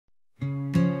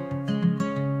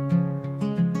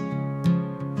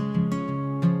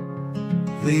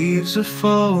Leaves are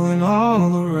falling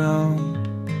all around.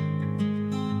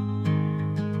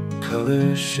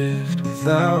 Colors shift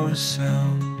without a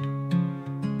sound.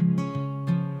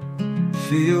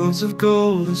 Fields of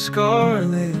gold and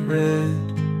scarlet red.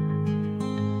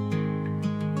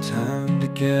 Time to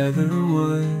gather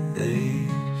what they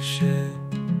shed.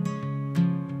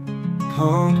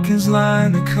 Pumpkins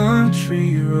line the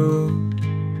country road.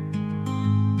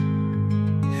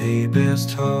 Hay bales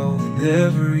tall in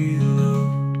every load.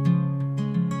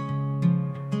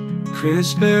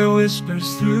 Crisp air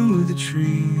whispers through the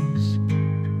trees.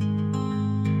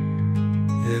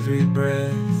 Every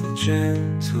breath a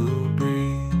gentle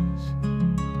breeze.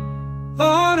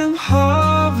 Autumn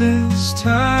harvest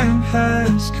time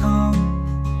has come.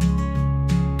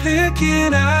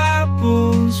 Picking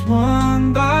apples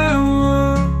one by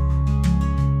one.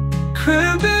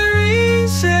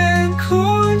 Cranberries and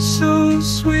corn so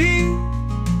sweet.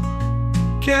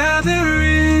 Gather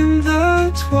in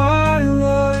the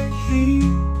twilight heat.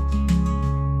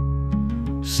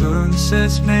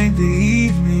 Sunsets make the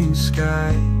evening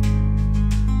sky.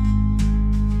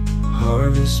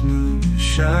 Harvest moon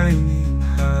shining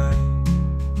high.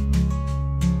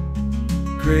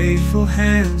 Grateful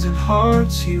hands and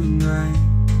hearts unite,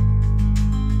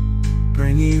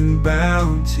 bringing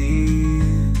bounty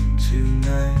into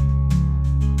night.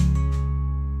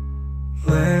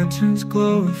 Lanterns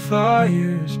glow and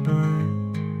fires burn.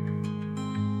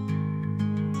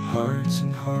 Hearts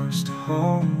and hearts to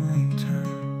home we turn.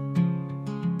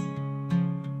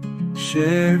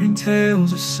 Sharing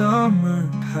tales of summer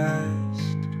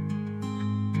past,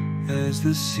 as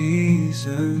the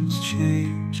seasons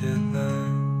change at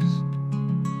last.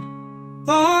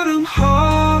 Autumn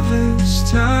harvest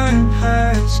time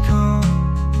has come.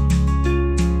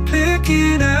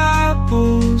 Picking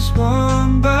apples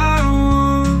one by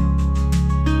one.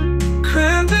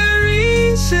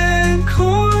 Cranberries and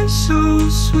corn so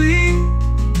sweet.